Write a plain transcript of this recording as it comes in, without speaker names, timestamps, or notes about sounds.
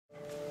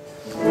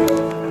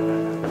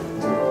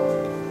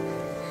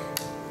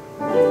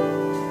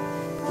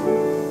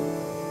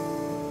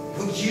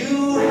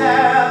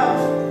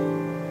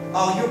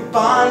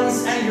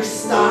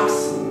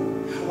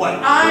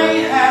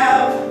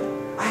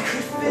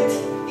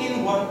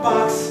in what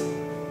box?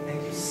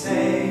 And you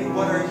say,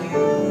 what are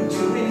you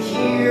doing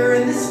here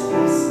in this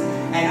place?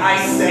 And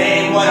I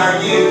say, what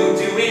are you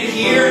doing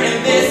here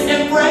in this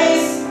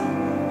embrace?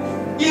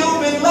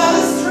 You've been led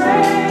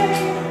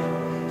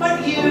astray,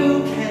 but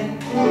you can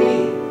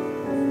pay.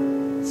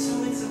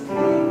 So it's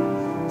okay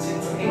to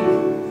take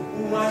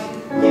what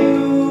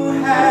you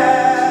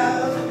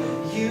have.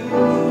 You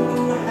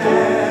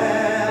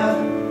have.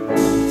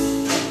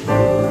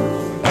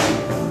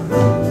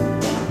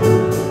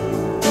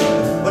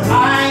 What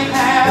I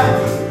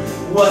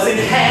have wasn't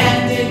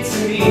handed to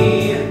me.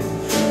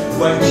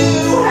 What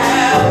you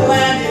have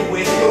landed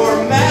with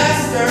your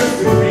master's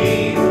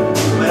degree.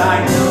 But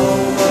I know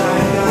what I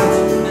got,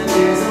 and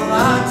there's a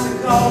lot to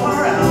go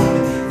around.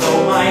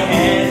 Though my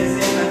head is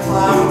in the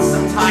clouds,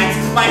 sometimes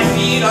my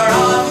feet are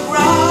on the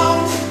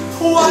ground.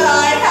 What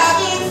I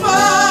haven't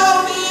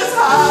found is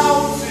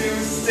how to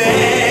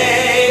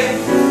stay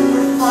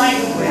or find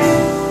a way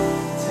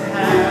to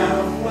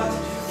have what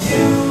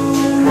you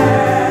have.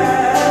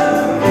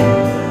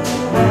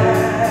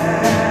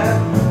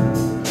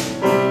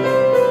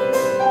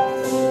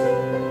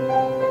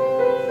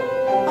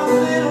 A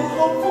little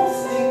hopeful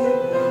thing,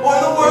 or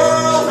the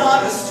world on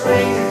a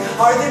string,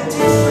 are the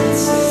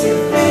differences in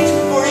fate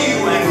for you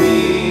and me.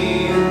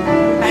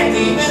 And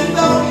even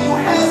though you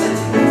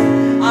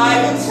hesitate, I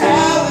will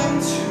tell him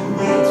to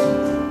wait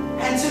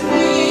and to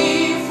be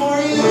for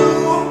you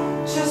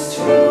just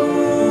who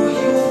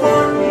you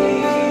want me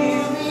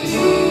to be.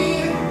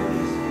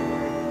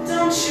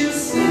 Don't you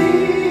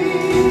see?